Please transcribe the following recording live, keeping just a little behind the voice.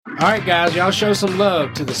All right, guys, y'all show some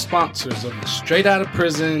love to the sponsors of the Straight Outta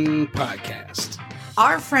Prison podcast.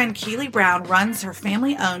 Our friend Keely Brown runs her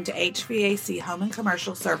family-owned HVAC home and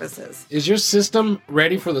commercial services. Is your system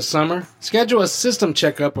ready for the summer? Schedule a system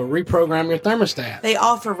checkup or reprogram your thermostat. They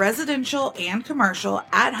offer residential and commercial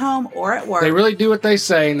at home or at work. They really do what they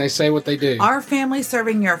say, and they say what they do. Our family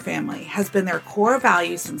serving your family has been their core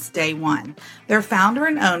value since day one. Their founder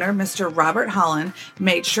and owner, Mr. Robert Holland,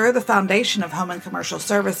 made sure the foundation of home and commercial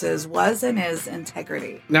services was and is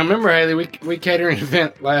integrity. Now, remember, Haley, we catered an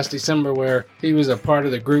event last December where he was a part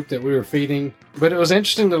of the group that we were feeding. But it was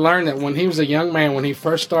interesting to learn that when he was a young man, when he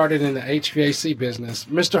first started in the HVAC business,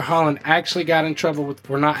 Mr. Holland actually got in trouble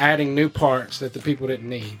for not adding new parts that the people didn't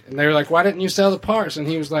need. And they were like, "Why didn't you sell the parts?" And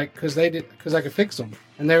he was like, "Because I could fix them."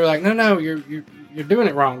 And they were like, "No, you're doing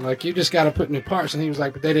it wrong. Like, you just got to put new parts." And he was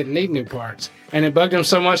like, "But they didn't need new parts." And it bugged him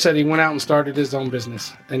so much that he went out and started his own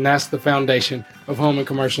business. And that's the foundation of home and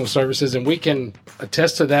commercial services. And we can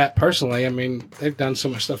attest to that personally. I mean, they've done so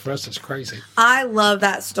much stuff for us. It's crazy. I love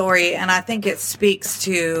that story. And I think it speaks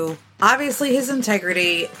to obviously his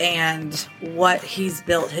integrity and what he's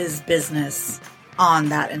built his business on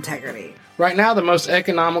that integrity. Right now, the most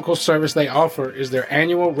economical service they offer is their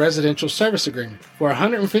annual residential service agreement. For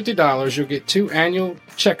 $150, you'll get 2 annual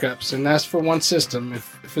checkups, and that's for one system.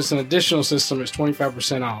 If it's an additional system, it's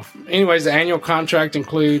 25% off. Anyways, the annual contract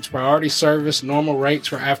includes priority service, normal rates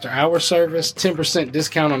for after-hour service, 10%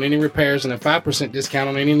 discount on any repairs, and a 5% discount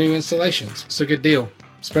on any new installations. It's a good deal,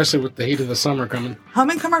 especially with the heat of the summer coming. Home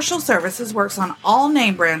and Commercial Services works on all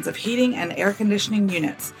name brands of heating and air conditioning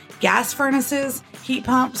units, gas furnaces, heat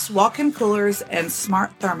pumps, walk-in coolers, and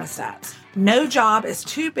smart thermostats. No job is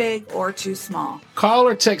too big or too small. Call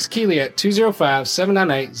or text Keely at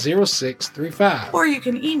 205-798-0635. Or you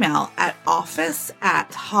can email at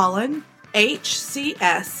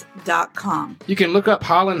office@hollandhcs.com. You can look up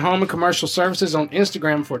Holland Home and Commercial Services on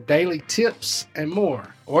Instagram for daily tips and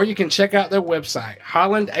more. Or you can check out their website,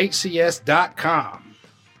 hollandhcs.com.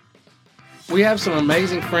 We have some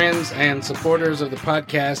amazing friends and supporters of the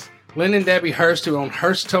podcast. Lynn and Debbie Hurst, who own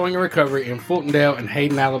Hurst Towing and Recovery in Fultondale and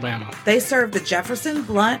Hayden, Alabama. They serve the Jefferson,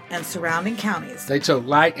 Blount, and surrounding counties. They tow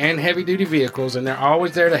light and heavy-duty vehicles, and they're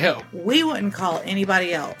always there to help. We wouldn't call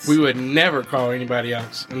anybody else. We would never call anybody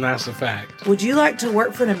else, and that's a fact. Would you like to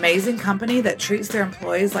work for an amazing company that treats their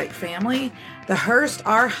employees like family? The Hurst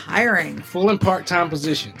are hiring. Full and part-time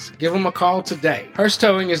positions. Give them a call today. Hurst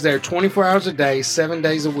Towing is there 24 hours a day, 7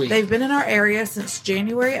 days a week. They've been in our area since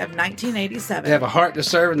January of 1987. They have a heart to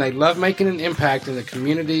serve, and they love making an impact in the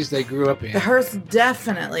communities they grew up in. The Hursts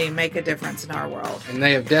definitely make a difference in our world. And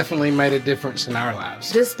they have definitely made a difference in our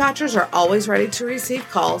lives. Dispatchers are always ready to receive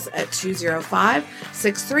calls at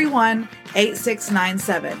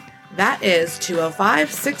 205-631-8697. That is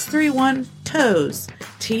 205-631-TOWS.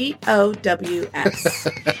 TOWS.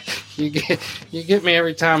 You get me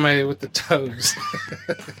every time with the toes.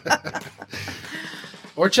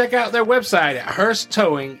 Or check out their website at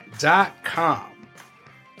hursttowing.com.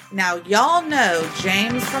 Now, y'all know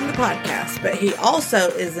James from the podcast, but he also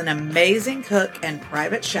is an amazing cook and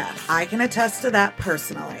private chef. I can attest to that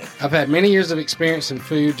personally. I've had many years of experience in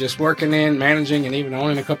food, just working in, managing, and even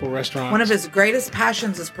owning a couple restaurants. One of his greatest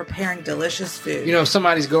passions is preparing delicious food. You know, if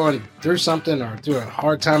somebody's going through something or through a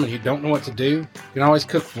hard time and you don't know what to do, you can always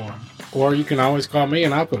cook for them. Or you can always call me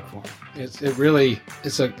and I'll cook for them. It's a great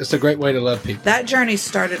way to love people. That journey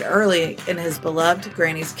started early in his beloved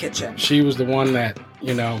Granny's kitchen. She was the one that,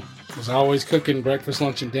 was always cooking breakfast,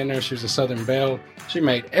 lunch, and dinner. She was a Southern belle. She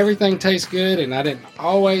made everything taste good, and I didn't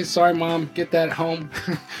always, sorry, Mom, get that at home.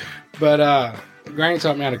 But Granny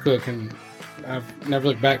taught me how to cook, and I've never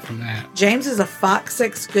looked back from that. James is a Fox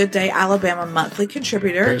 6 Good Day Alabama monthly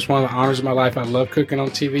contributor. It's one of the honors of my life. I love cooking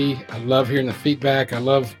on TV. I love hearing the feedback. I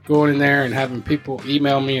love going in there and having people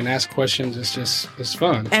email me and ask questions. It's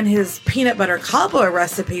fun. And his peanut butter cobbler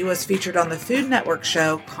recipe was featured on the Food Network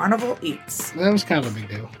show Carnival Eats. That was kind of a big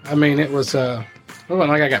deal. I mean, it was... it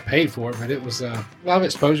wasn't like I got paid for it, but it was a lot of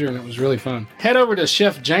exposure, and it was really fun. Head over to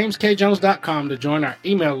chefjameskjones.com to join our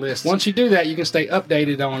email list. Once you do that, you can stay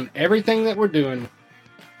updated on everything that we're doing.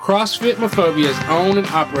 CrossFit Mophobia is owned and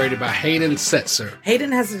operated by Hayden Setzer.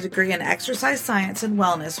 Hayden has a degree in exercise science and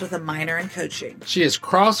wellness with a minor in coaching. She is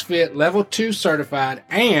CrossFit Level 2 certified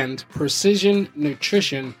and Precision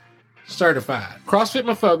Nutrition certified. CrossFit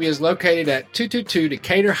Mophobia is located at 222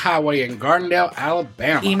 Decatur Highway in Gardendale,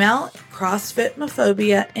 Alabama. Email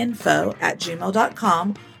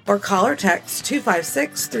crossfitmophobiainfo@gmail.com or call or text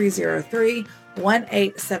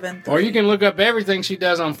 256-303-1873. Or you can look up everything she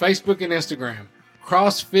does on Facebook and Instagram.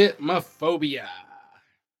 CrossFit Mophobia.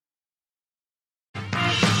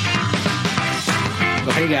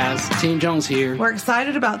 Hey guys, Team Jones here. We're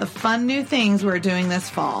excited about the fun new things we're doing this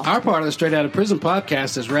fall. Our part of the Straight Outta Prison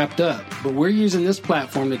podcast is wrapped up, but we're using this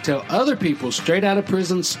platform to tell other people's straight out of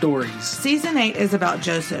prison stories. Season 8 is about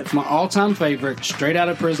Joseph, My all-time favorite straight out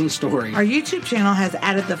of prison story. Our YouTube channel has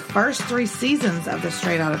added the first 3 seasons of the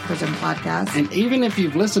Straight Outta Prison podcast. And even if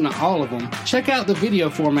you've listened to all of them, check out the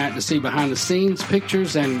video format to see behind the scenes,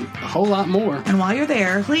 pictures, and a whole lot more. And while you're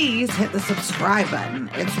there, please hit the subscribe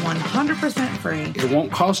button. It's 100% free. It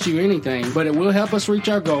won't cost you anything, but it will help us reach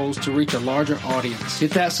our goals to reach a larger audience.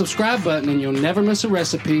 Hit that subscribe button and you'll never miss a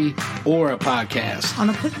recipe or a podcast. On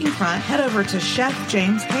the cooking front, head over to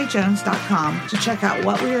chefjameskjones.com to check out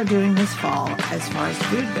what we are doing this fall as far as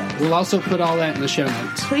food goes. We'll also put all that in the show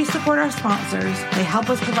notes. Please support our sponsors. They help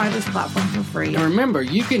us provide this platform for free. And remember,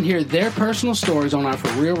 you can hear their personal stories on our For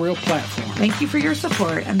Real platform. Thank you for your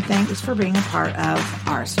support, and thanks for being a part of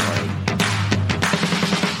our story.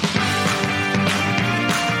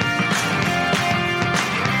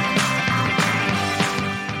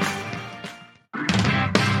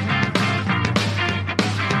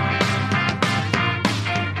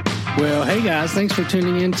 Well, hey guys, thanks for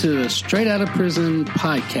tuning in to the Straight Outta Prison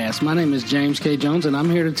podcast. My name is James K. Jones, and I'm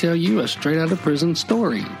here to tell you a straight out of prison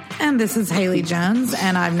story. And this is Haley Jones,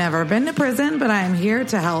 and I've never been to prison, but I am here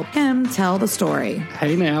to help him tell the story.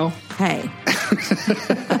 Hey now. Hey.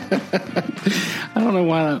 I don't know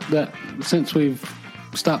why that since we've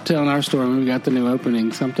stopped telling our story and we got the new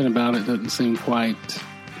opening, something about it doesn't seem quite,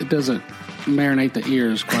 it doesn't marinate the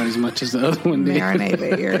ears quite as much as the other one did. Marinate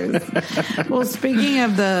the ears. Well, speaking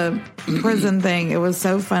of the prison thing, it was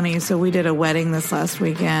so funny. So we did a wedding this last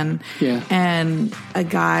weekend. Yeah. And a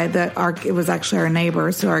guy it was actually our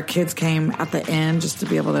neighbor. So our kids came at the end just to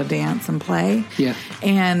be able to dance and play. Yeah.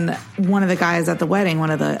 And one of the guys at the wedding, one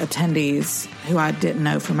of the attendees who I didn't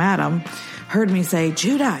know from Adam, heard me say,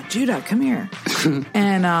 Judah, come here.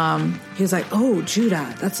 And he was like, oh,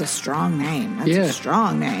 Judah, that's a strong name. That's a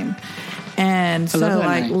strong name. And so,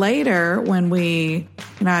 like, later when we,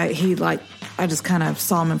 I just kind of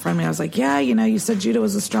saw him in front of me. I was like, yeah, you said Judah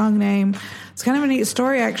was a strong name. It's kind of a neat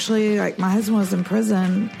story, actually. Like, my husband was in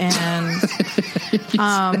prison and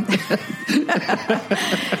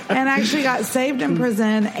and actually got saved in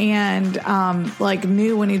prison and,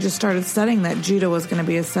 knew when he just started studying that Judah was going to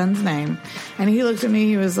be his son's name. And he looked at me,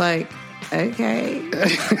 he was like, okay.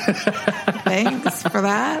 Thanks for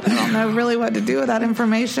that. I don't know really what to do with that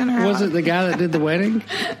information. Was it the guy that did the wedding?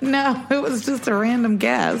 No, it was just a random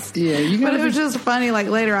guest. Yeah, but it was just funny. Like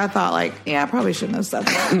later, I thought, I probably shouldn't have said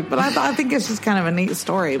that. But I think it's just kind of a neat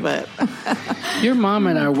story. But your mom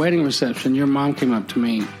at our wedding reception, your mom came up to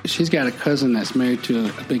me. She's got a cousin that's married to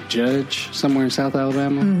a big judge somewhere in South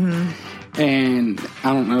Alabama. Mm-hmm. And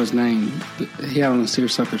I don't know his name. He had on a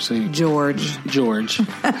seersucker suit. George.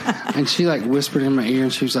 And she whispered in my ear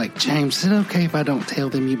and she was like, James, is it okay if I don't tell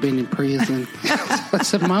them you've been in prison? I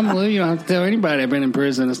said, Mama Lou, you don't have to tell anybody I've been in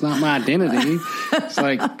prison. It's not my identity. It's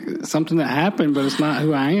like something that happened, but it's not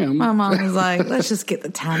who I am. My mom was like, let's just get the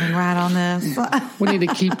timing right on this. We need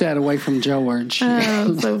to keep that away from George.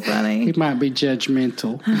 Oh, so funny. He might be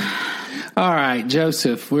judgmental. All right,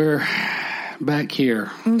 Joseph, we're back here.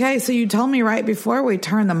 Okay, so you told me right before we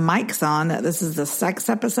turned the mics on that this is the sex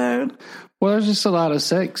episode. Well, there's just a lot of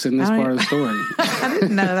sex in this part of the story. I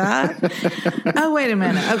didn't know that. Oh, wait a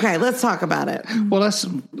minute. Okay, let's talk about it. Well, let's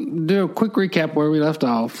do a quick recap where we left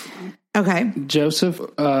off. Okay. Joseph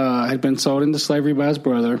had been sold into slavery by his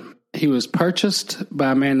brother. He was purchased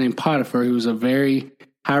by a man named Potiphar, who was a very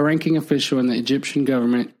high-ranking official in the Egyptian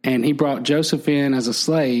government, and he brought Joseph in as a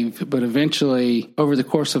slave, but eventually, over the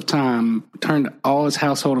course of time, turned all his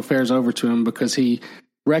household affairs over to him because he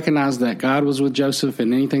recognized that God was with Joseph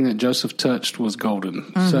and anything that Joseph touched was golden.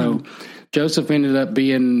 Mm-hmm. So Joseph ended up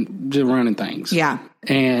just running things. Yeah.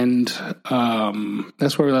 And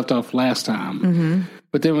that's where we left off last time. Mm-hmm.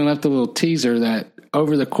 But then we left a little teaser that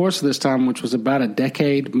over the course of this time, which was about a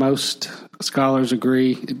decade, most scholars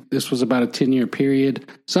agree this was about a 10-year period.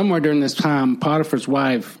 Somewhere during this time, Potiphar's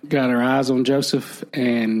wife got her eyes on Joseph,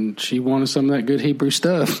 and she wanted some of that good Hebrew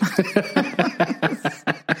stuff.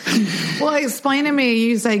 Well, explain to me,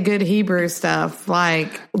 you say good Hebrew stuff,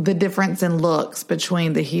 like the difference in looks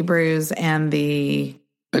between the Hebrews and the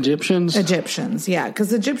Egyptians, yeah.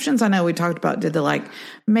 Because Egyptians, I know we talked about, did the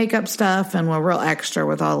makeup stuff and were real extra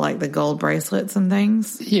with all the gold bracelets and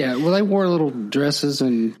things. Yeah, well, they wore little dresses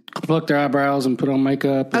and plucked their eyebrows and put on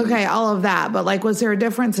makeup. Okay, all of that. But was there a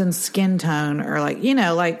difference in skin tone or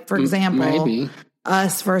for example? Maybe.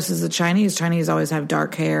 us versus the Chinese. Chinese always have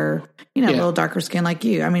dark hair, a little darker skin like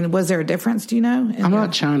you. I mean, was there a difference? Do you know? I'm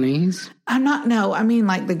not Chinese. I'm not. No, I mean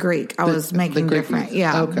like the Greek. I was making different.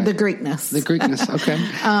 Yeah, okay. The Greekness. The Greekness. Okay.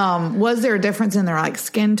 Was there a difference in their like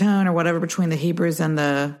skin tone or whatever between the Hebrews and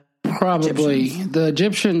the Probably. Egyptians? The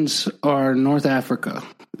Egyptians are North Africa,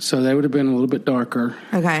 so they would have been a little bit darker.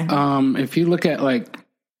 Okay. If you look at like,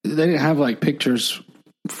 they didn't have like pictures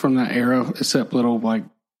from that era, except little like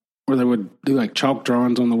where they would do like chalk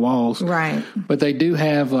drawings on the walls. Right. But they do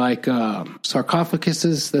have like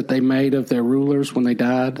sarcophaguses that they made of their rulers when they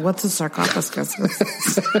died. What's a sarcophagus?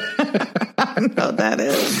 I don't know what that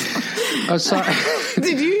is.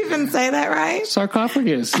 Did you even say that right?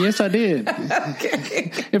 Sarcophagus. Yes, I did.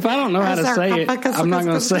 Okay. If I don't know how to say it, I'm not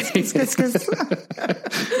going to say it.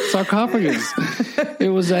 Sarcophagus. It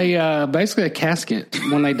was basically a casket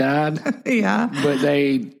when they died. Yeah. But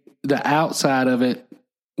the outside of it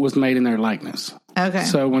was made in their likeness. Okay.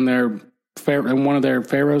 So when one of their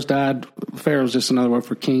pharaohs died, pharaoh's just another word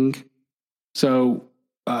for king. So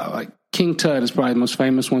like King Tut is probably the most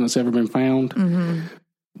famous one that's ever been found. Mm-hmm.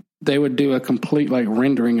 They would do a complete like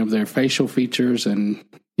rendering of their facial features and,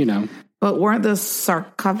 But weren't the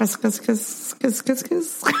sarcophagus?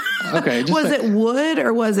 Okay. Was it wood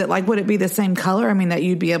or was it like, would it be the same color? I mean, that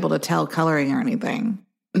you'd be able to tell coloring or anything?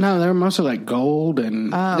 No, they were mostly like gold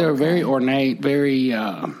and they were very ornate, very,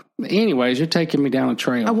 anyways, you're taking me down a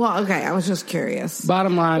trail. Oh, well, okay. I was just curious.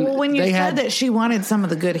 Bottom line. Well, when you said that she wanted some of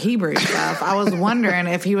the good Hebrew stuff, I was wondering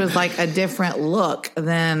if he was like a different look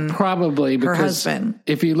than probably her because husband.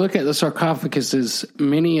 If you look at the sarcophaguses,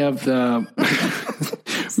 many of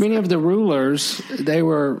the rulers, it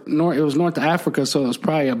was North Africa, so it was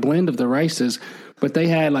probably a blend of the races. But they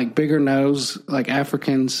had like bigger nose, like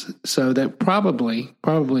Africans, so that probably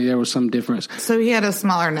there was some difference. So he had a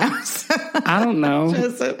smaller nose. I don't know.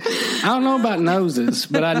 I don't know about noses,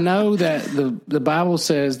 but I know that the Bible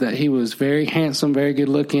says that he was very handsome, very good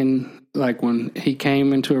looking. Like when he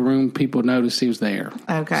came into a room, people noticed he was there.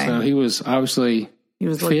 Okay. So he was obviously He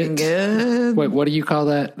was fit. looking good. Wait, what do you call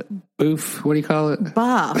that? Boof? What do you call it?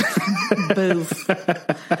 Buff. Boof.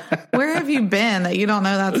 Where have you been that you don't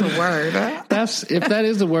know that's a word? If that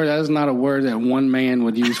is a word, that is not a word that one man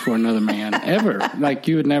would use for another man ever. Like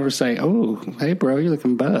you would never say, "Oh, hey, bro, you're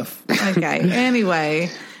looking buff." Okay. Anyway,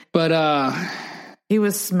 but he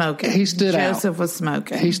was smoking. He stood out. Joseph was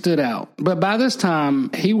smoking. He stood out. But by this time,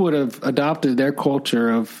 he would have adopted their culture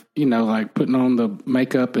of like putting on the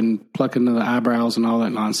makeup and plucking the eyebrows and all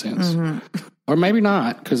that nonsense. Mm-hmm. Or maybe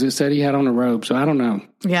not, because it said he had on a robe, so I don't know.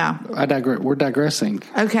 Yeah. I digress. We're digressing.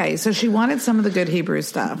 Okay, so she wanted some of the good Hebrew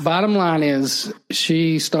stuff. Bottom line is,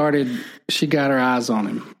 she got her eyes on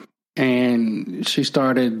him, and she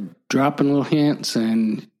started dropping little hints,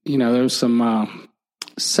 and, there was some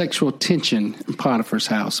sexual tension in Potiphar's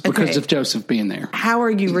house because of Joseph being there. How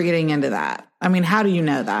are you reading into that? I mean, how do you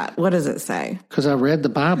know that? What does it say? Because I read the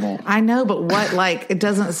Bible. I know, but it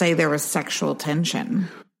doesn't say there was sexual tension.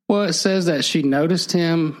 Well, it says that she noticed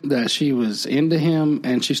him, that she was into him,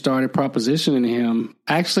 and she started propositioning him.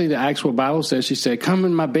 Actually, the actual Bible says she said, "Come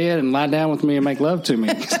in my bed and lie down with me and make love to me."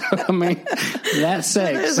 So, I mean, that's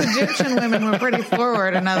sex. Those Egyptian women were pretty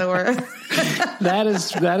forward, in other words. That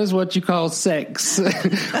is what you call sex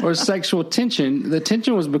or sexual tension. The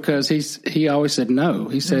tension was because he always said no.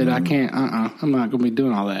 He said, "I can't, I'm not going to be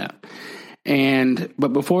doing all that."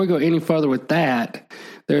 But before we go any further with that,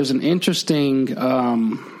 there's an interesting,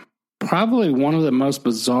 probably one of the most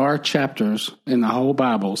bizarre chapters in the whole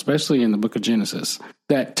Bible, especially in the book of Genesis,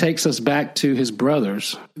 that takes us back to his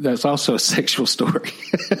brothers. That's also a sexual story.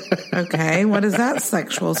 Okay, what is that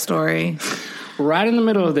sexual story? Right in the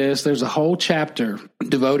middle of this, there's a whole chapter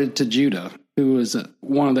devoted to Judah, who is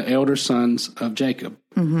one of the elder sons of Jacob.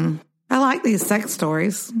 Mm-hmm. I like these sex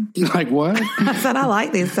stories. You like what? I said I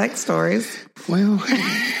like these sex stories. Well,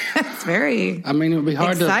 it's very it would be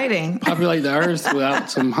hard exciting to populate the earth without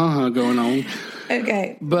some going on.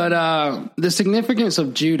 Okay. But the significance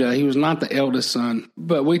of Judah, he was not the eldest son.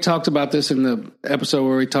 But we talked about this in the episode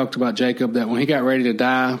where we talked about Jacob, that when he got ready to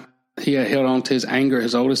die, he had held on to his anger at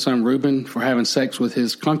his oldest son, Reuben, for having sex with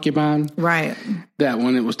his concubine. Right. That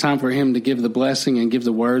when it was time for him to give the blessing and give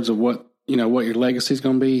the words of what your legacy is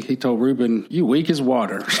going to be, he told Reuben, "You weak as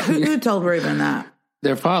water." Who told Reuben that?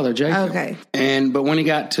 Their father, Jacob. Okay. But when he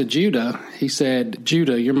got to Judah, he said,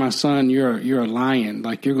 "Judah, you're my son. You're a lion.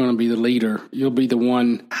 Like, you're going to be the leader. You'll be the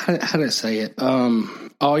one." How did I say it?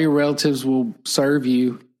 All your relatives will serve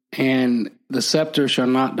you, and the scepter shall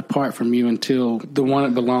not depart from you until the one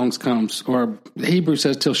it belongs comes. Or the Hebrew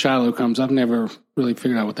says till Shiloh comes. I've never really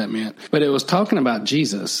figured out what that meant. But it was talking about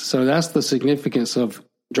Jesus. So that's the significance of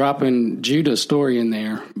dropping Judah's story in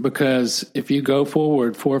there, because if you go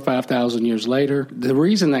forward 4,000 or 5,000 years later, the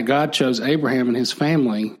reason that God chose Abraham and his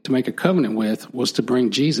family to make a covenant with was to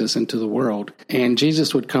bring Jesus into the world, and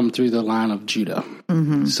Jesus would come through the line of Judah.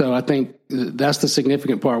 Mm-hmm. So I think that's the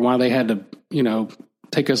significant part why they had to,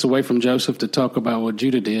 take us away from Joseph to talk about what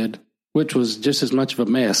Judah did, which was just as much of a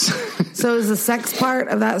mess. So is the sex part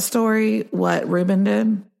of that story what Reuben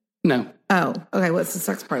did? No. Oh, okay. What's the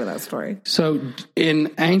sex part of that story? So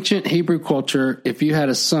in ancient Hebrew culture, if you had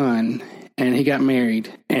a son and he got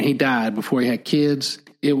married and he died before he had kids,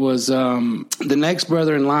 it was the next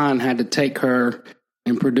brother in line had to take her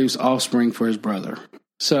and produce offspring for his brother.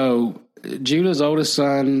 So Judah's oldest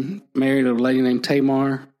son married a lady named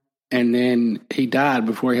Tamar, and then he died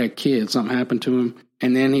before he had kids. Something happened to him.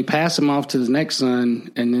 And then he passed him off to the next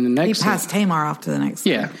son, and then the next He passed Tamar off to the next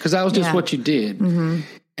son. Yeah, because that was just what you did. Mm-hmm.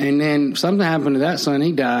 And then something happened to that son.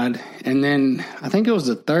 He died. And then I think it was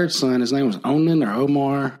the third son. His name was Onan or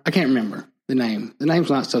Omar. I can't remember the name. The name's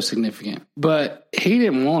not so significant. But he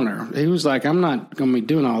didn't want her. He was like, I'm not going to be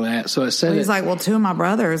doing all that. So it said... He's like, well, two of my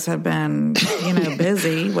brothers have been,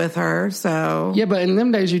 busy with her, so... Yeah, but in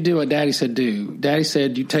them days, you do what Daddy said do. Daddy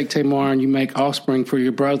said you take Tamar and you make offspring for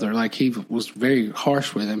your brother. Like, he was very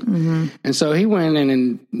harsh with him. Mm-hmm. And so he went in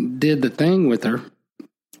and did the thing with her.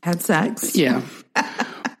 Had sex. Yeah.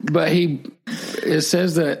 But it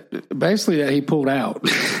says that basically that he pulled out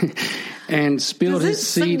and spilled his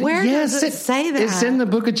seed. Where does it say that? It's in the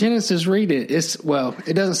book of Genesis. Read it.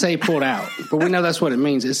 It doesn't say he pulled out, but we know that's what it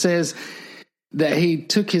means. It says that he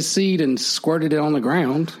took his seed and squirted it on the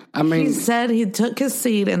ground. I mean, he said he took his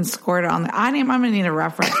seed and squirted it on the. I'm going to need a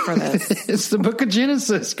reference for this. It's the book of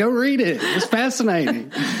Genesis. Go read it. It's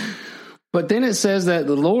fascinating. But then it says that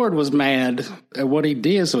the Lord was mad at what he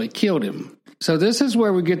did, so he killed him. So this is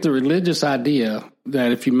where we get the religious idea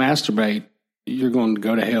that if you masturbate, you're going to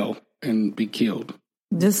go to hell and be killed.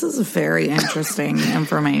 This is very interesting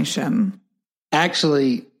information.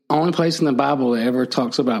 Actually, only place in the Bible that ever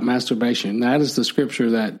talks about masturbation. That is the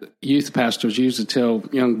scripture that youth pastors use to tell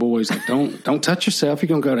young boys, like, don't touch yourself. You're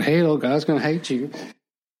going to go to hell. God's going to hate you.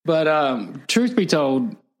 But truth be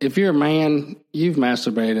told, if you're a man, you've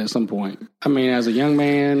masturbated at some point. I mean, as a young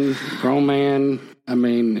man, grown man, I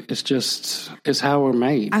mean, it's how we're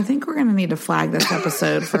made. I think we're going to need to flag this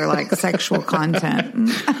episode for sexual content.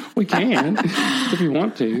 We can, if you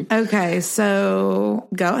want to. Okay, so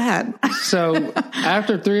go ahead. So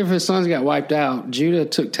after 3 of his sons got wiped out, Judah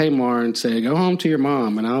took Tamar and said, go home to your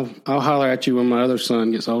mom, and I'll holler at you when my other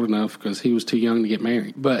son gets old enough, because he was too young to get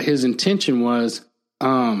married. But his intention was,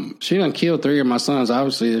 she done killed 3 of my sons.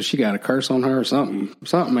 Obviously, she got a curse on her or something.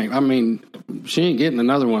 I mean, she ain't getting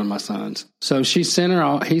another one of my sons. So he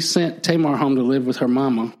sent Tamar home to live with her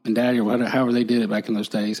mama and daddy, or whatever, however they did it back in those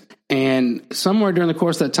days. And somewhere during the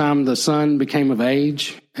course of that time, the son became of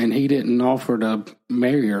age, and he didn't offer to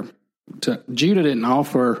marry her. Judah didn't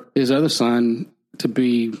offer his other son to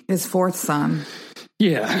be... his 4th son.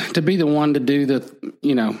 Yeah, to be the one to do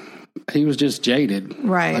the, he was just jaded.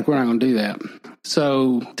 Right. Like, we're not going to do that.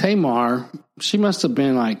 So Tamar, she must have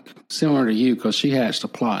been similar to you, because she hatched a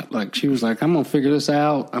plot. Like, she was like, I'm going to figure this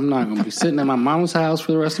out. I'm not going to be sitting at my mama's house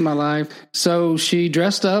for the rest of my life. So she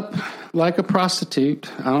dressed up like a prostitute.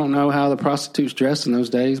 I don't know how the prostitutes dressed in those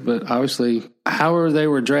days, but obviously, however they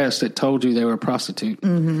were dressed, it told you they were a prostitute.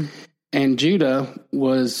 Mm-hmm. And Judah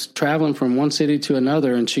was traveling from one city to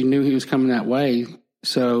another, and she knew he was coming that way.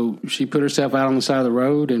 So she put herself out on the side of the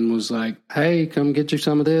road and was like, hey, come get you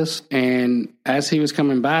some of this. And as he was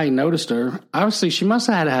coming by, he noticed her. Obviously, she must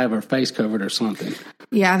have had to have her face covered or something.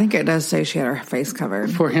 Yeah, I think it does say she had her face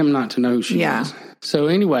covered. For him not to know who she was. So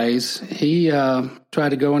anyways, he tried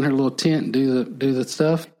to go in her little tent and do the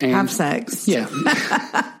stuff. And, have sex. Yeah.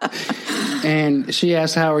 And she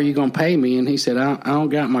asked, how are you going to pay me? And he said, I don't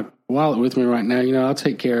got my wallet with me right now. I'll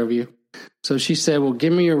take care of you. So she said, well,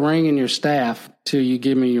 give me your ring and your staff till you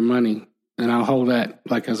give me your money, and I'll hold that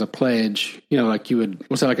as a pledge, like you would,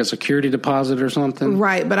 what's that, like a security deposit or something?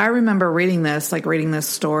 Right. But I remember reading this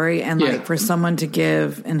story, and for someone to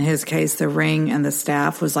give, in his case, the ring and the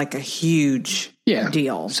staff was a huge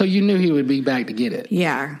deal. So you knew he would be back to get it.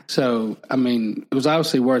 Yeah. So, I mean, it was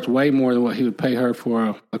obviously worth way more than what he would pay her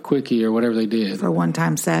for a quickie or whatever they did. For a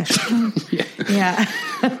one-time session. Yeah.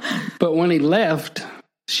 But when he left,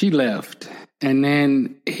 she left. And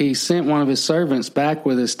then he sent one of his servants back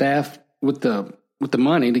with his staff, with the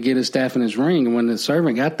money to get his staff and his ring. And when the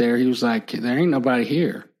servant got there, he was like, there ain't nobody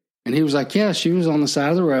here. And he was like, yeah, she was on the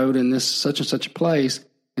side of the road in this such and such a place.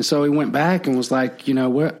 And so he went back and was like,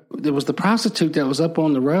 where there was the prostitute that was up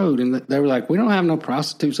on the road. And they were like, we don't have no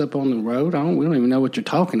prostitutes up on the road. We don't even know what you're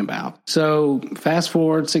talking about. So fast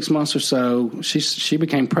forward 6 months or so, she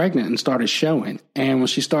became pregnant and started showing. And when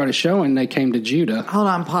she started showing, they came to Judah. Hold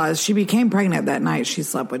on, pause. She became pregnant that night she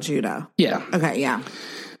slept with Judah. Yeah. Okay, yeah.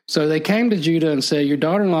 So they came to Judah and said, your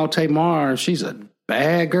daughter-in-law Tamar, she's a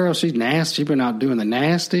bad girl. She's nasty. She's been out doing the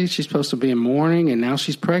nasty. She's supposed to be in mourning, and now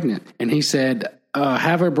she's pregnant. And he said,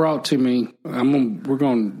 have her brought to me. We're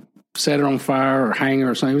going to set her on fire or hang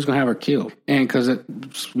her or something. He was going to have her killed. And because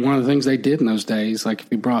it's one of the things they did in those days, like if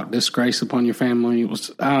you brought disgrace upon your family, it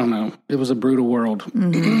was a brutal world,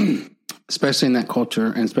 especially in that culture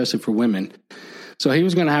and especially for women. So he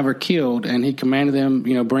was going to have her killed, and he commanded them,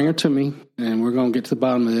 bring her to me, and we're going to get to the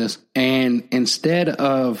bottom of this. And instead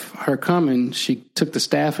of her coming, she took the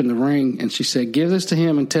staff and the ring, and she said, give this to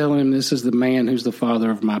him and tell him this is the man who's the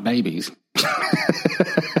father of my babies.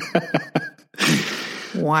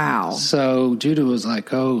 Wow. So Judah was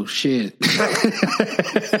like, oh, shit.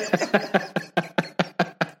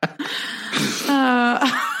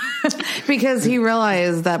 Because he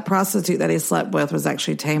realized that prostitute that he slept with was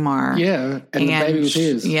actually Tamar. Yeah, and the baby was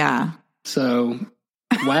his. Yeah. So,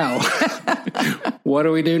 wow. What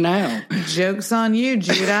do we do now? Joke's on you,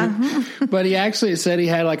 Judah. But he actually said he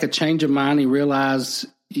had like a change of mind. He realized,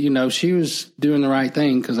 she was doing the right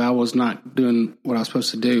thing because I was not doing what I was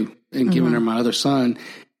supposed to do and giving her my other son.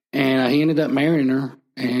 And he ended up marrying her.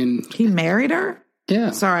 And he married her?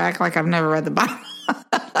 Yeah. Sorry, I act like I've never read the Bible.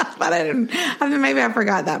 But maybe I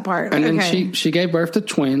forgot that part. And then she gave birth to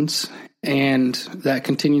twins, and that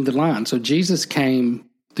continued the line. So Jesus came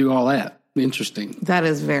through all that. Interesting. That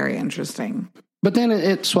is very interesting. But then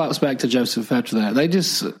it swaps back to Joseph after that. They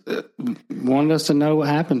just wanted us to know what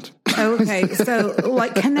happened. Okay, so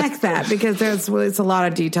connect that, because it's a lot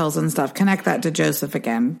of details and stuff. Connect that to Joseph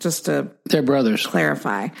again, just to they're brothers.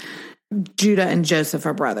 Clarify. Judah and Joseph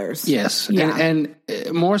are brothers. Yes, yeah. And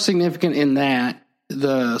more significant in that,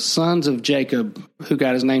 the sons of Jacob, who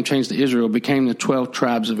got his name changed to Israel, became the 12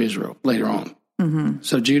 tribes of Israel later on. Mm-hmm.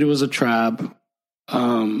 So Judah was a tribe.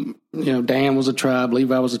 Dan was a tribe.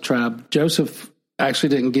 Levi was a tribe. Joseph actually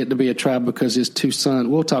didn't get to be a tribe because his two sons.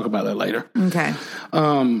 We'll talk about that later. Okay.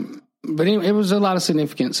 But it was a lot of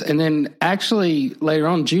significance. And then actually later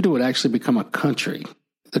on, Judah would actually become a country,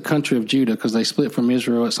 the country of Judah, because they split from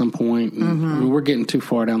Israel at some point. And we're getting too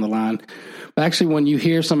far down the line. But actually, when you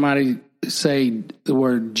hear somebody say the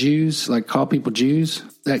word Jews, like call people Jews,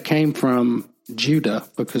 that came from Judah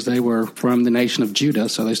because they were from the nation of Judah,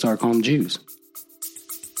 so they started calling them Jews.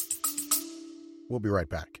 We'll be right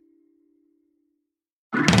back.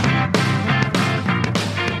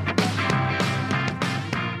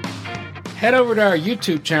 Head over to our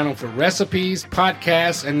YouTube channel for recipes,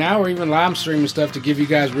 podcasts, and now we're even live streaming stuff to give you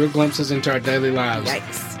guys real glimpses into our daily lives.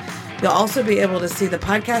 Yikes. You'll also be able to see the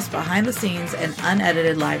podcast behind the scenes and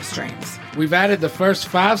unedited live streams. We've added the first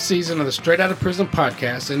 5 seasons of the Straight Outta Prison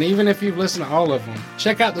podcast, and even if you've listened to all of them,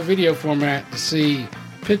 check out the video format to see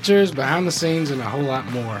pictures, behind the scenes, and a whole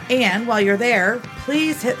lot more. And while you're there,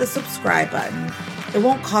 please hit the subscribe button. It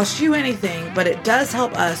won't cost you anything, but it does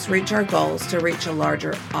help us reach our goals to reach a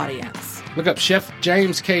larger audience. Look up Chef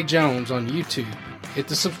James K. Jones on YouTube. Hit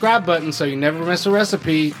the subscribe button so you never miss a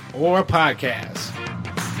recipe or a podcast.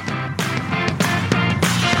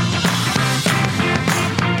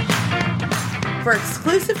 For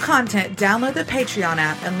exclusive content, download the Patreon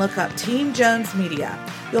app and look up Team Jones Media.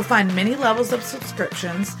 You'll find many levels of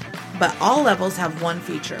subscriptions, but all levels have one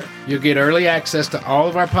feature. You'll get early access to all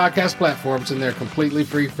of our podcast platforms, and they're completely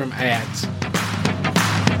free from ads.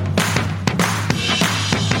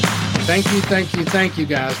 Thank you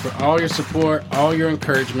guys for all your support, all your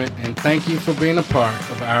encouragement, and thank you for being a part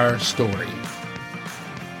of our story.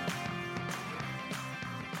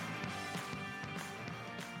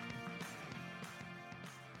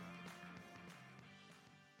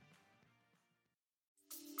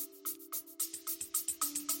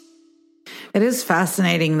 It is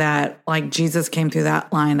fascinating that Jesus came through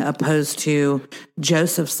that line opposed to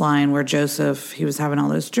Joseph's line where he was having all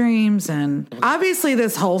those dreams. And obviously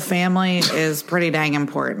this whole family is pretty dang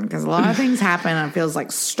important because a lot of things happen and it feels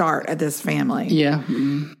like start at this family. Yeah. I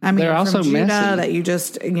mean, they're also Judah messy. that you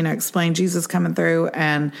just, explained Jesus coming through.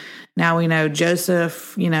 And now we know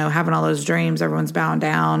Joseph, having all those dreams, everyone's bowing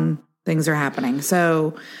down, things are happening.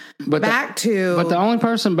 So But the only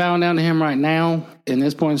person bowing down to him right now in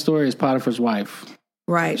this point in the story is Potiphar's wife.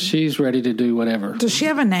 Right. She's ready to do whatever. Does she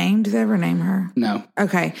have a name? Do they ever name her? No.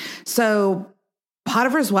 Okay. So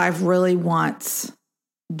Potiphar's wife really wants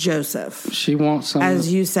Joseph. She wants some,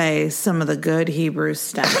 as you say, some of the good Hebrew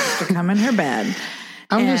stuff to come in her bed.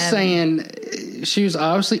 I'm just saying, she was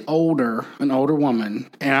obviously an older woman.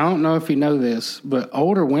 And I don't know if you know this, but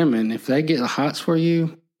older women, if they get the hots for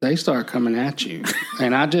you, they start coming at you.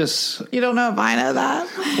 And I just... You don't know if I know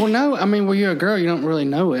that? Well, no. I mean, when you're a girl, you don't really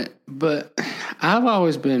know it. But I've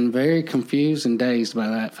always been very confused and dazed by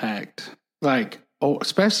that fact. Like,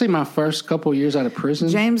 especially my first couple years out of prison.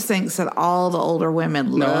 James thinks that all the older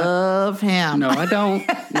women love him. No, I don't.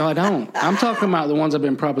 No, I don't. I'm talking about the ones I've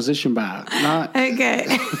been propositioned by. Not...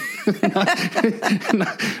 Okay.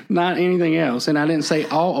 not anything else. And I didn't say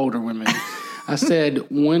all older women. I said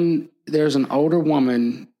when there's an older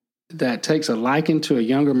woman that takes a liking to a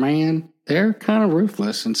younger man, they're kind of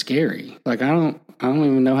ruthless and scary. Like I don't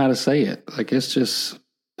even know how to say it. Like it's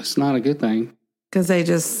not a good thing. Because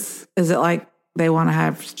is it like they want to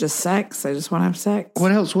have just sex? They just want to have sex?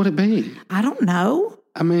 What else would it be? I don't know.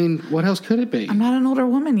 I mean, what else could it be? I'm not an older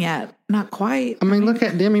woman yet. Not quite. I mean, look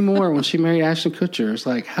at Demi Moore when she married Ashton Kutcher. It's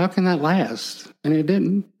like, how can that last? And it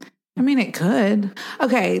didn't. I mean, it could.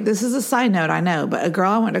 Okay, this is a side note, I know, but a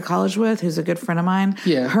girl I went to college with who's a good friend of mine,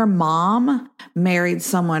 her mom married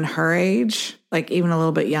someone her age, like even a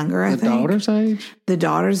little bit younger, I think. The daughter's age? The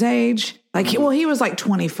daughter's age. Like, he was like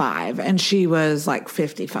 25 and she was like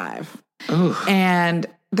 55. Ugh. And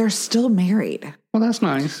they're still married. Well, that's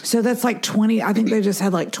nice. So that's like 20. I think they just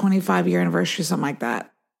had like 25-year anniversary, something like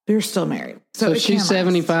that. They're still married. So she's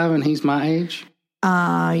 75 and he's my age?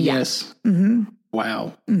 Yes. Mm-hmm.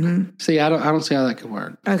 Wow. Mm-hmm. See, I don't see how that could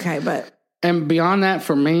work. Okay, and beyond that,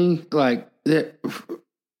 for me, like,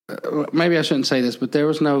 maybe I shouldn't say this, but there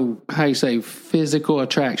was no, how you say, physical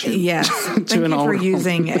attraction. Yes. Thank you for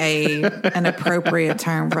using an appropriate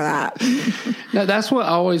term for that. No, that's what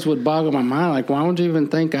always would boggle my mind. Like, why would you even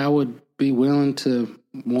think I would be willing to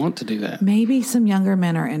want to do that? Maybe some younger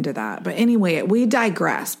men are into that. But anyway, we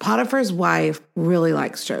digress. Potiphar's wife really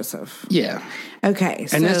likes Joseph. Yeah. Okay.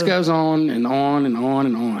 And this goes on and on and on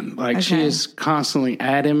and on. Like, she is constantly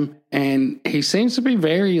at him. And he seems to be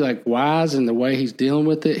very, like, wise in the way he's dealing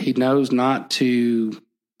with it. He knows not to,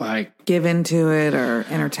 like... give into it or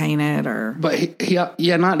entertain it or... But,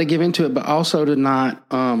 not to give into it, but also to not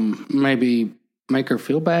maybe make her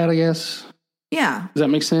feel bad, I guess. Yeah. Does that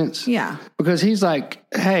make sense? Yeah. Because he's like,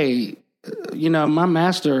 hey, my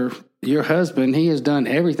master, your husband, he has done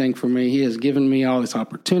everything for me. He has given me all this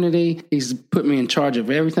opportunity. He's put me in charge of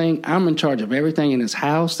everything. I'm in charge of everything in his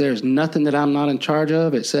house. There's nothing that I'm not in charge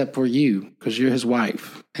of except for you because you're his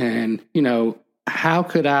wife. And, how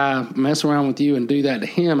could I mess around with you and do that to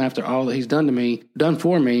him after all that he's done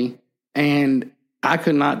for me? And I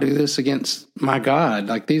could not do this against my God.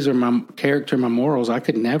 Like, these are my character, my morals. I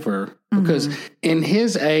could never. Because in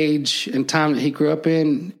his age and time that he grew up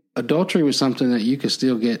in, adultery was something that you could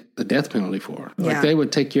still get the death penalty for. Yeah. Like, they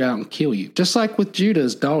would take you out and kill you. Just like with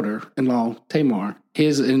Judah's daughter-in-law, Tamar.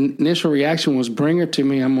 His initial reaction was, bring her to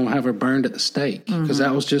me, I'm going to have her burned at the stake. Because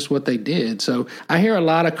that was just what they did. So I hear a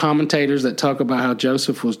lot of commentators that talk about how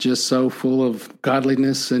Joseph was just so full of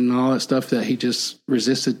godliness and all that stuff that he just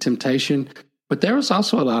resisted temptation. But there was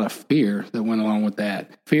also a lot of fear that went along with that.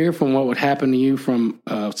 Fear from what would happen to you from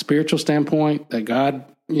a spiritual standpoint, that God,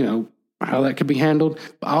 how that could be handled.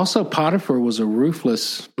 But also Potiphar was a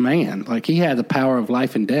ruthless man. Like, he had the power of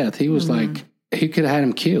life and death. He was like, he could have had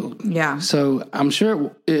him killed. Yeah. So I'm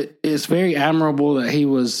sure it's very admirable that he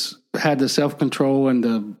had the self-control and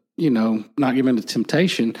the, not giving to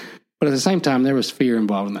temptation. But at the same time, there was fear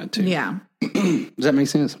involved in that too. Yeah. Does that make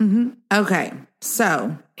sense? Mm-hmm. Okay.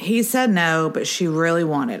 So he said no, but she really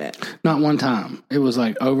wanted it. Not one time. It was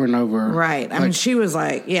like over and over. Right. I mean, she was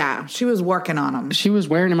like, she was working on him. She was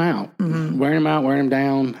wearing him out, wearing him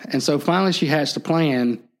down. And so finally she hatched a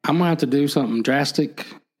plan. I'm going to have to do something drastic.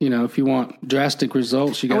 If you want drastic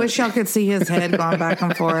results, I wish y'all could see his head going back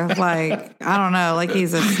and forth. Like, I don't know, like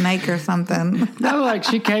he's a snake or something. No, like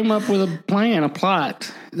she came up with a plan, a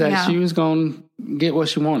plot that she was going to get what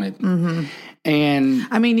she wanted. Mm-hmm. And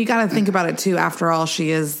I mean, you got to think about it too. After all, she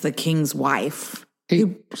is the king's wife.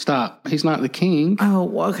 Stop. He's not the king.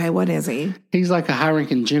 Oh, okay. What is he? He's like a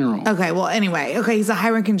high-ranking general. Okay. Well, anyway. Okay. He's a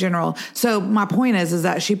high-ranking general. So my point is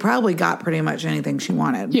that she probably got pretty much anything she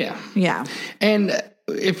wanted. Yeah. Yeah. And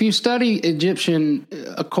if you study Egyptian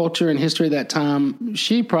culture and history at that time,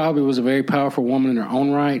 she probably was a very powerful woman in her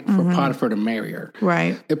own right for Potiphar to marry her.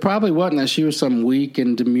 Right. It probably wasn't that she was some weak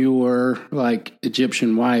and demure, like,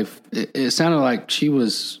 Egyptian wife. It sounded like she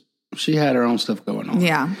had her own stuff going on.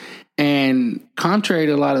 Yeah. And contrary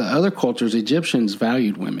to a lot of the other cultures, Egyptians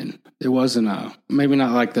valued women. It wasn't maybe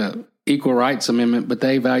not like the Equal Rights Amendment, but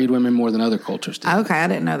they valued women more than other cultures did. Okay, I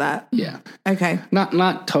didn't know that. Yeah. Okay.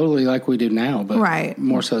 Not totally like we do now, but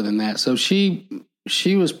more so than that. So she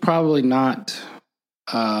was probably not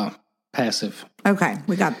passive. Okay,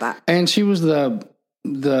 we got that. And she was the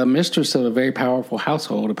mistress of a very powerful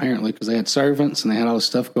household, apparently, because they had servants and they had all this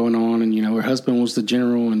stuff going on. And, her husband was the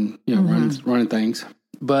general and, running things.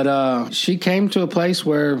 But she came to a place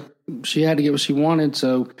where she had to get what she wanted.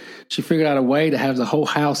 So she figured out a way to have the whole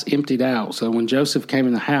house emptied out. So when Joseph came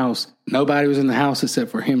in the house, nobody was in the house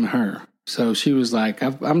except for him and her. So she was like,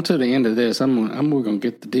 I'm to the end of this. We're going to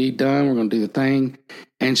get the deed done. We're going to do the thing.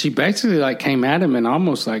 And she basically came at him and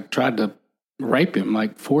almost tried to rape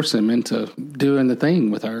him, force him into doing the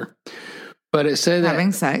thing with her. But it said that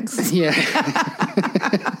having sex. Yeah.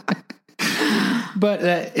 But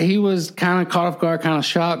that he was kind of caught off guard, kind of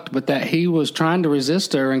shocked, but that he was trying to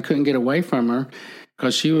resist her and couldn't get away from her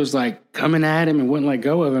because she was coming at him and wouldn't let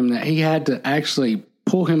go of him, that he had to actually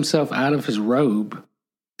pull himself out of his robe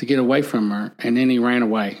to get away from her. And then he ran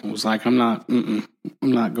away. It was I'm not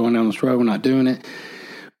going down this road. I'm not doing it.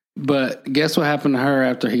 But guess what happened to her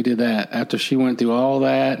after he did that? After she went through all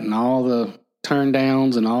that and all the turn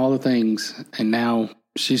downs and all the things, and now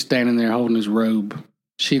she's standing there holding his robe.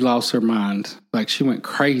 She lost her mind. She went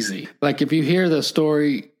crazy. If you hear the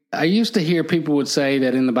story, I used to hear people would say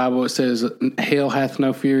that in the Bible it says, hell hath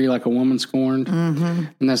no fury like a woman scorned. Mm-hmm.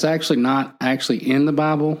 And that's actually not actually in the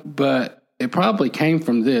Bible, but it probably came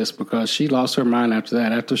from this because she lost her mind after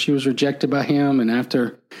that. After she was rejected by him and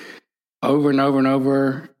after over and over and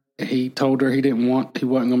over, he told her he wasn't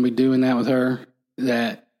going to be doing that with her.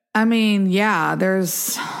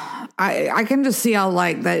 I can just see how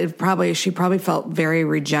that she probably felt very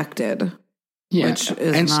rejected. Yeah, which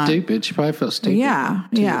is stupid. She probably felt stupid. Yeah,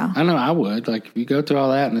 too. Yeah. I know I would. If you go through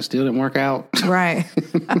all that and it still didn't work out. Right.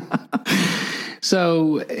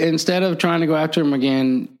 So instead of trying to go after him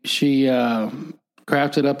again, she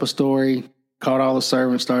crafted up a story, called all the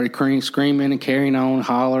servants, started screaming and carrying on,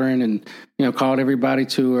 hollering, and called everybody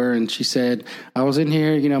to her. And she said, I was in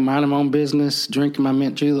here, minding my own business, drinking my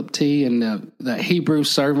mint julep tea, and the Hebrew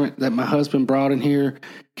servant that my husband brought in here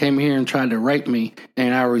came here and tried to rape me.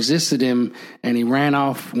 And I resisted him, and he ran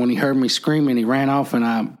off. When he heard me screaming, he ran off, and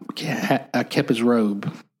I kept his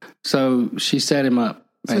robe. So she set him up.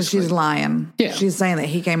 Basically. So she's lying. Yeah. She's saying that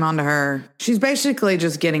he came on to her. She's basically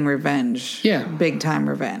just getting revenge. Yeah. Big time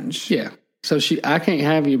revenge. Yeah. So I can't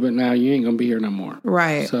have you, but now you ain't going to be here no more.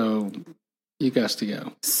 Right. So you got to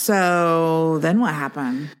go. So then what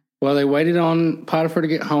happened? Well, they waited on Potiphar to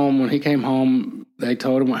get home. When he came home, they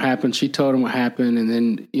told him what happened. She told him what happened. And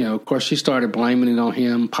then, of course, she started blaming it on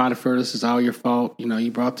him. Potiphar, this is all your fault.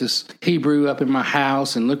 You brought this Hebrew up in my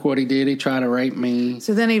house, and look what he did. He tried to rape me.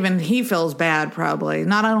 So then even he feels bad, probably.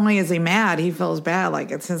 Not only is he mad, he feels bad,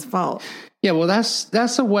 like it's his fault. Yeah, well,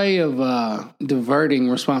 that's a way of diverting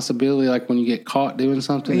responsibility, when you get caught doing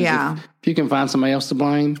something. Yeah. If you can find somebody else to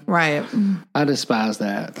blame. Right. I despise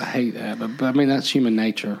that. I hate that. But I mean, that's human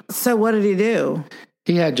nature. So what did he do?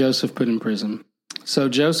 He had Joseph put in prison. So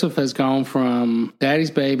Joseph has gone from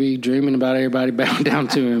daddy's baby, dreaming about everybody bowing down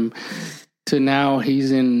to him, to now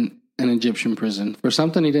he's in an Egyptian prison for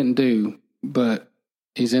something he didn't do, but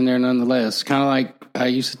he's in there nonetheless. Kind of like I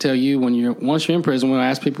used to tell you, once you're in prison, we'll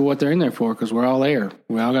ask people what they're in there for because we're all there.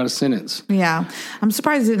 We all got a sentence. Yeah. I'm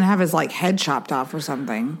surprised he didn't have his head chopped off or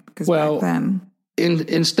something. Well, back then.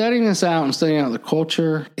 In studying this out and studying out the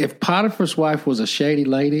culture, if Potiphar's wife was a shady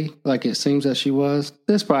lady, like it seems that she was,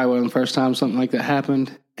 this probably wasn't the first time something like that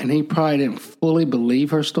happened. And he probably didn't fully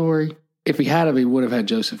believe her story. If he had, he would have had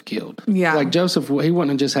Joseph killed. Yeah. Joseph, he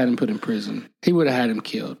wouldn't have just had him put in prison. He would have had him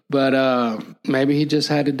killed. But maybe he just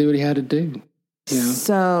had to do what he had to do.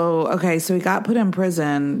 So, okay, so he got put in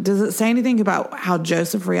prison. Does it say anything about how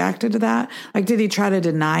Joseph reacted to that? Did he try to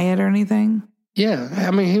deny it or anything? Yeah.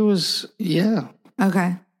 I mean, he was, yeah.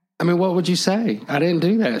 Okay. I mean, what would you say? I didn't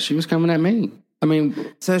do that. She was coming at me. I mean...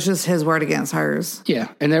 So it's just his word against hers. Yeah.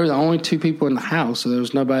 And there were only two people in the house, so there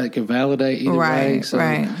was nobody that could validate either way. So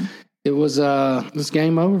right. It was this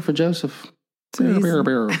game over for Joseph. Dun,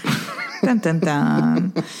 dun,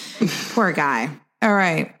 dun. Poor guy. All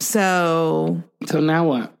right. So now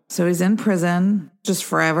what? So he's in prison just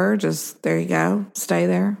forever. Just there you go. Stay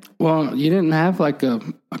there. Well, you didn't have a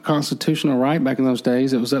constitutional right back in those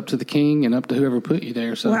days. It was up to the king and up to whoever put you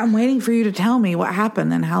there. So well, I'm waiting for you to tell me what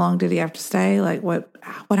happened and how long did he have to stay? What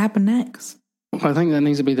happened next? Well, I think that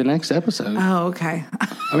needs to be the next episode. Oh, okay.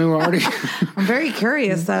 I mean, we're already... I'm very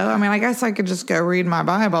curious, though. I mean, I guess I could just go read my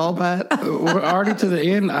Bible, but... We're already to the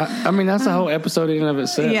end. I mean, that's the whole episode in and of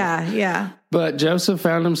itself. Yeah. But Joseph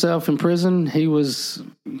found himself in prison. He was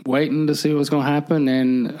waiting to see what was going to happen,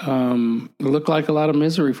 and it looked like a lot of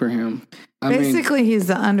misery for him. Basically, he's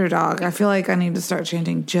the underdog. I feel like I need to start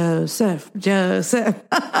chanting, Joseph, Joseph.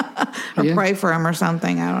 Or pray for him or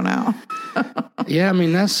something. I don't know. Yeah, I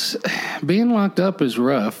mean, that's being locked up is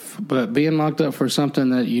rough, but being locked up for something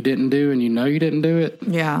that you didn't do and you know you didn't do it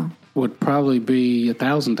would probably be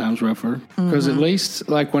 1,000 times rougher. Because at least,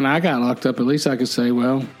 like when I got locked up, at least I could say,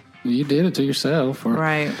 well, you did it to yourself. Or,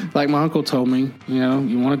 right. Like my uncle told me,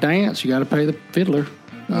 you want to dance, you got to pay the fiddler.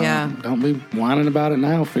 Don't be whining about it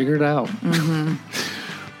now. Figure it out.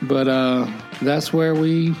 But that's where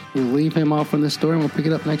we will leave him off on this story, and we'll pick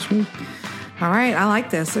it up next week. All right. I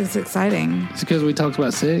like this. It's exciting. It's because we talked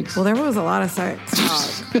about sex. Well, there was a lot of sex talk.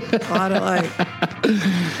 A lot of,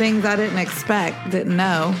 things I didn't expect, didn't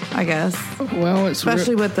know, I guess. Well,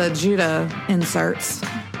 especially with the Judah inserts.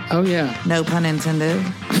 Oh, yeah. No pun intended.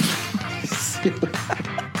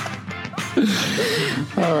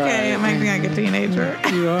 All right. Okay, it makes me like a teenager.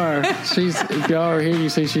 You are. If y'all are here, you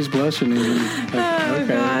see she's blushing. Okay.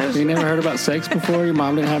 Gosh. You never heard about sex before? Your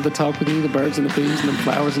mom didn't have to talk with you? The birds and the bees and the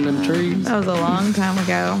flowers and them trees? That was a long time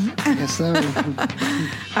ago. Yes, so.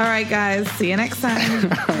 All right, guys. See you next time.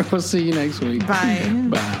 All right, we'll see you next week. Bye.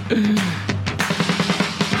 Bye.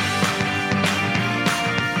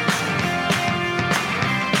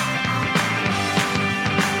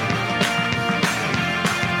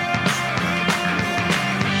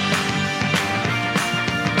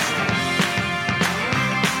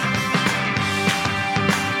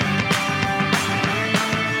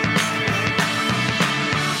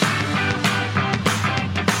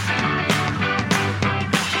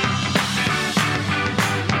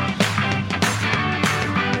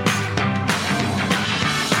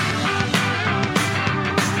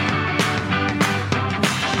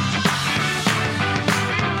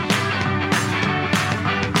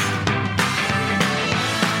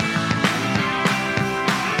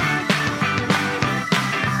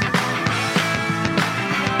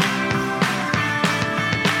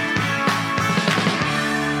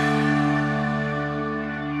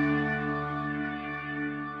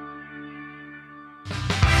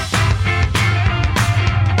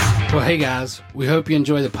 Well, hey guys, we hope you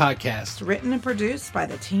enjoy the podcast. Written and produced by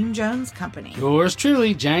the Team Jones Company. Yours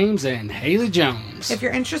truly, James and Haley Jones. If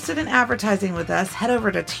you're interested in advertising with us, head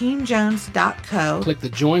over to teamjones.co. Click the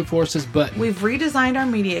Join Forces button. We've redesigned our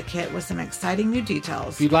media kit with some exciting new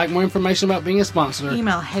details. If you'd like more information about being a sponsor,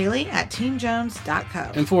 email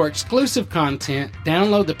Haley@teamjones.co. And for exclusive content,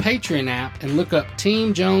 download the Patreon app and look up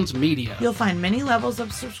Team Jones Media. You'll find many levels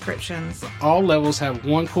of subscriptions. All levels have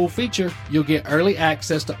one cool feature. You'll get early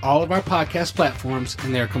access to all of our podcast platforms,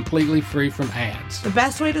 and they're completely free from ads. The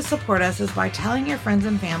best way to support us is by telling your friends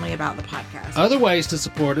and family about the podcast. Other ways to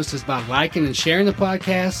support us is by liking and sharing the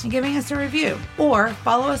podcast, and giving us a review. Or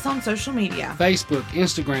follow us on social media. Facebook,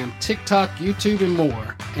 Instagram, TikTok, YouTube, and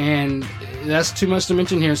more. And that's too much to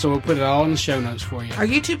mention here, so we'll put it all in the show notes for you. Our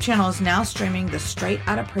YouTube channel is now streaming the Straight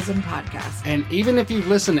Outta Prison podcast. And even if you've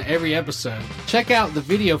listened to every episode, check out the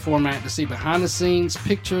video format to see behind the scenes,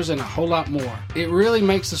 pictures, and a whole lot more. It really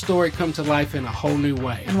makes the story come to life in a whole new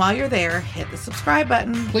way. And while you're there, hit the subscribe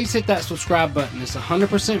button. Please hit that subscribe button. It's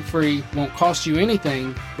 100% free, won't cost you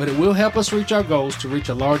anything, but it will help us reach our goals to reach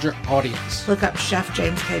a larger audience. Look up Chef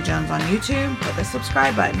James K. Jones on YouTube, hit the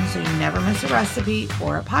subscribe button so you never miss a recipe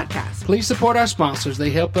or a podcast. Please support our sponsors. They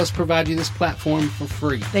help us provide you this platform for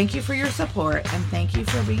free. Thank you for your support, and thank you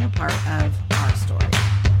for being a part of our story.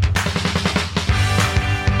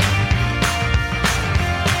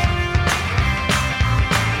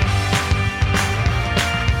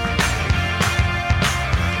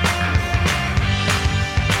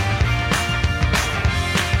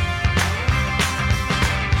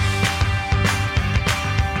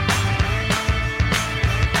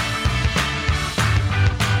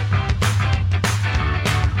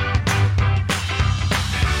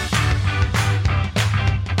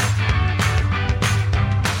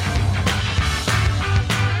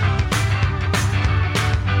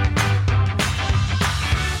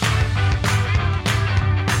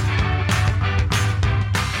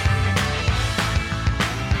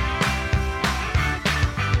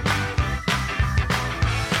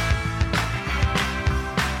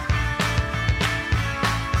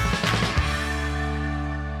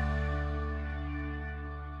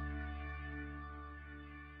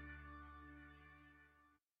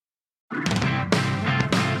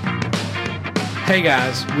 Hey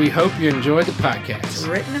guys, we hope you enjoyed the podcast.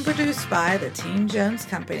 Written and produced by the Team Jones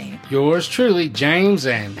Company. Yours truly, James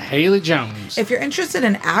and Haley Jones. If you're interested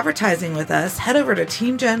in advertising with us, head over to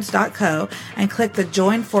teamjones.co and click the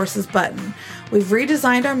Join Forces button. We've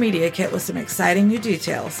redesigned our media kit with some exciting new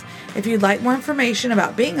details. If you'd like more information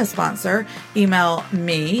about being a sponsor, email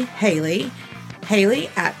me,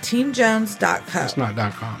 Haley@teamjones.co. It's not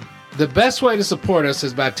 .com. The best way to support us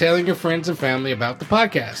is by telling your friends and family about the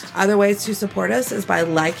podcast. Other ways to support us is by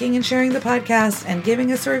liking and sharing the podcast and giving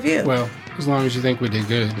us a review. Well, as long as you think we did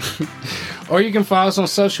good. Or you can follow us on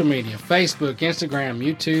social media, Facebook, Instagram,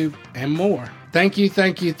 YouTube, and more. Thank you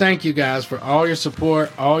guys for all your support,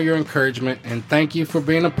 all your encouragement, and thank you for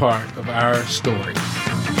being a part of our story.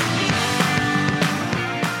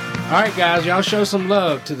 All right, guys, y'all show some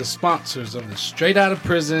love to the sponsors of the Straight Outta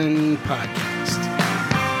Prison podcast.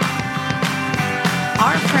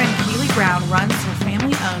 Our friend Keely Brown runs her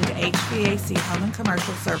family-owned HVAC home and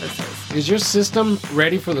commercial services. Is your system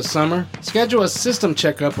ready for the summer? Schedule a system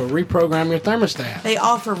checkup or reprogram your thermostat. They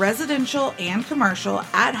offer residential and commercial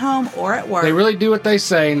at home or at work. They really do what they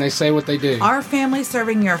say, and they say what they do. Our family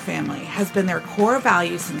serving your family has been their core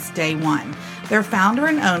value since day one. Their founder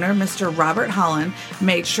and owner, Mr. Robert Holland,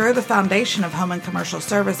 made sure the foundation of home and commercial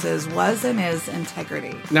services was and is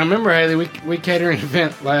integrity. Now remember, Haley, we catered an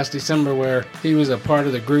event last December where he was a part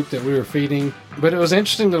of the group that we were feeding. But it was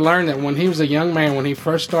interesting to learn that when he was a young man, when he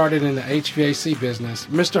first started in the HVAC business,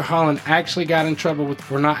 Mr. Holland actually got in trouble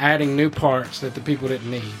for not adding new parts that the people didn't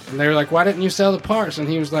need. And they were like, "Why didn't you sell the parts?" And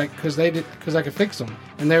he was like, "Because I could fix them."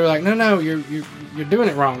 And they were like, "No, you're doing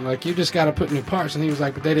it wrong. Like, you just got to put new parts." And he was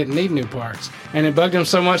like, "But they didn't need new parts." And it bugged him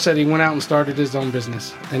so much that he went out and started his own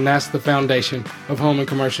business. And that's the foundation of home and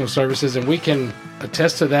commercial services. And we can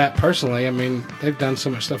attest to that personally. I mean, they've done so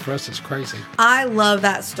much stuff for us, it's crazy. I love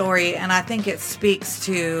that story, and I think it speaks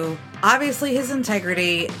to obviously his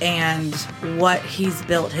integrity and what he's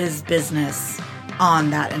built his business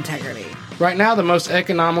on, that integrity. Right now, the most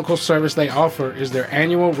economical service they offer is their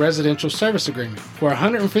annual residential service agreement. For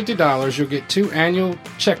 $150, you'll get 2 annual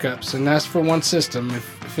checkups, and that's for one system.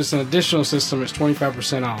 If it's an additional system, it's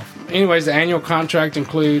 25% off. Anyways, the annual contract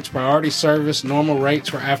includes priority service, normal rates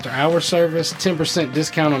for after-hour service, 10%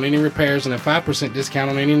 discount on any repairs, and a 5% discount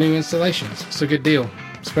on any new installations. It's a good deal,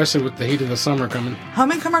 especially with the heat of the summer coming.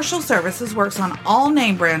 Home and Commercial Services works on all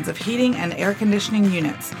name brands of heating and air conditioning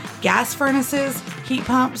units, gas furnaces, heat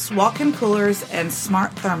pumps, walk-in coolers, and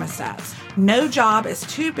smart thermostats. No job is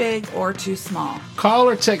too big or too small. Call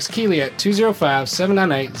or text Keely at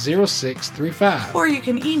 205-798-0635. Or you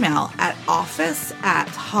can email at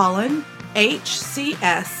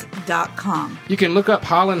office@hollandhcs.com. You can look up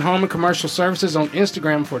Holland Home and Commercial Services on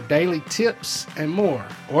Instagram for daily tips and more.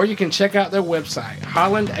 Or you can check out their website,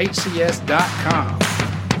 hollandhcs.com.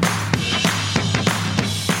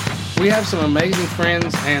 We have some amazing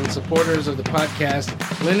friends and supporters of the podcast.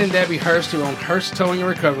 Lynn and Debbie Hurst, who own Hurst Towing and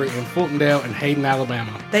Recovery in Fultondale and Hayden,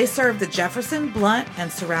 Alabama. They serve the Jefferson, Blount,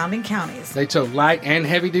 and surrounding counties. They tow light and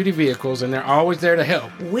heavy-duty vehicles, and they're always there to help.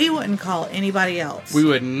 We wouldn't call anybody else. We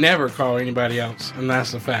would never call anybody else, and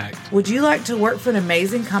that's a fact. Would you like to work for an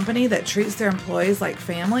amazing company that treats their employees like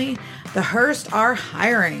family? The Hurst are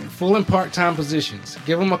hiring. Full and part-time positions.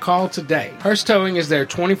 Give them a call today. Hurst Towing is there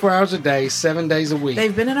 24 hours a day, 7 days a week.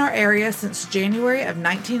 They've been in our area since January of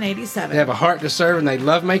 1987. They have a heart to serve, and they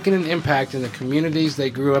love making an impact in the communities they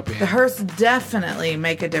grew up in. The Hursts definitely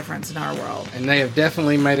make a difference in our world. And they have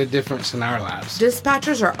definitely made a difference in our lives.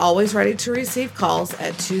 Dispatchers are always ready to receive calls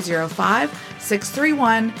at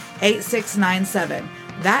 205-631-8697.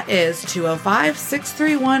 That is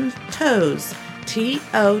 205-631-TOWS.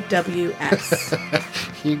 TOWS.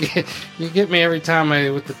 You get me every time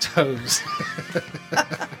with the toes.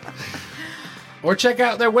 Or check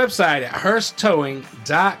out their website at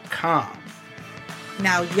hursttowing.com.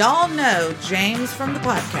 Now, y'all know James from the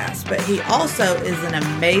podcast, but he also is an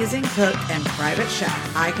amazing cook and private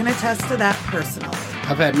chef. I can attest to that personally.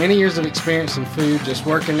 I've had many years of experience in food, just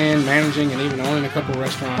working in, managing, and even owning a couple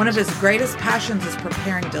restaurants. One of his greatest passions is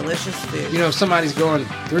preparing delicious food. You know, if somebody's going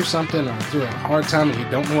through something or through a hard time and you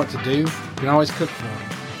don't know what to do, you can always cook for them.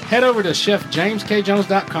 Head over to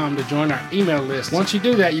chefjameskjones.com to join our email list. Once you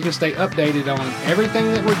do that, you can stay updated on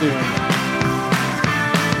everything that we're doing.